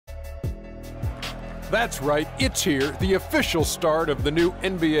That's right, it's here, the official start of the new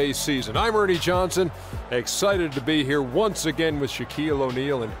NBA season. I'm Ernie Johnson, excited to be here once again with Shaquille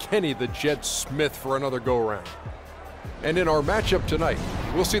O'Neal and Kenny the Jet Smith for another go-around. And in our matchup tonight,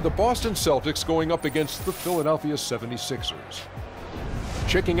 we'll see the Boston Celtics going up against the Philadelphia 76ers.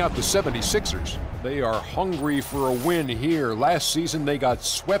 Checking out the 76ers, they are hungry for a win here. Last season, they got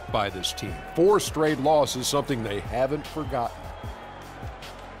swept by this team. 4 straight losses, something they haven't forgotten.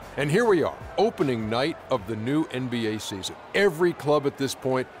 And here we are, opening night of the new NBA season. Every club at this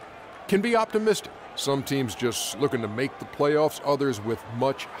point can be optimistic. Some teams just looking to make the playoffs, others with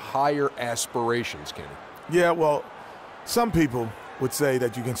much higher aspirations, Kenny. Yeah, well, some people would say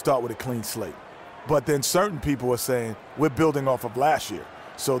that you can start with a clean slate. But then certain people are saying we're building off of last year.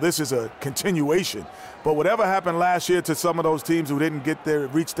 So this is a continuation. But whatever happened last year to some of those teams who didn't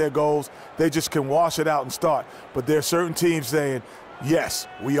reach their goals, they just can wash it out and start. But there are certain teams saying, yes,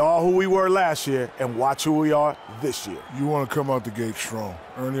 we are who we were last year, and watch who we are this year. You want to come out the gate strong.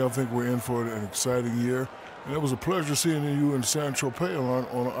 Ernie, I think we're in for an exciting year. And it was a pleasure seeing you in San Tropez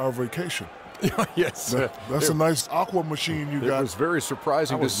on our vacation. Yes. That's a nice aqua machine you got. It was very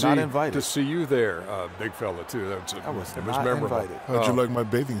surprising to see you there, big fella, too. I was memorable. Invited. How'd you like my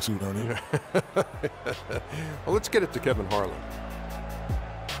bathing suit, Ernie? Well, let's get it to Kevin Harlan.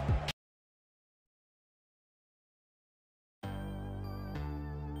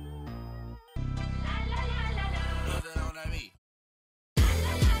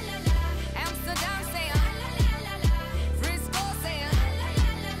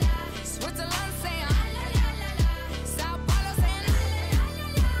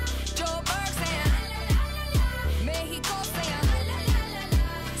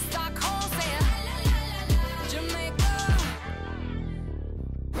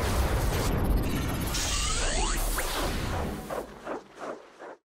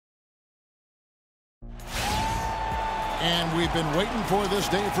 And we've been waiting for this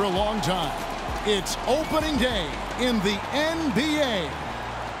day for a long time. It's opening day in the NBA.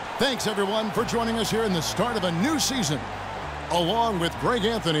 Thanks, everyone, for joining us here in the start of a new season. Along with Greg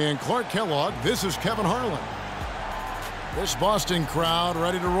Anthony and Clark Kellogg, this is Kevin Harlan. This Boston crowd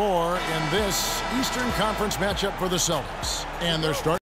ready to roar in this Eastern Conference matchup for the Celtics. And they're starting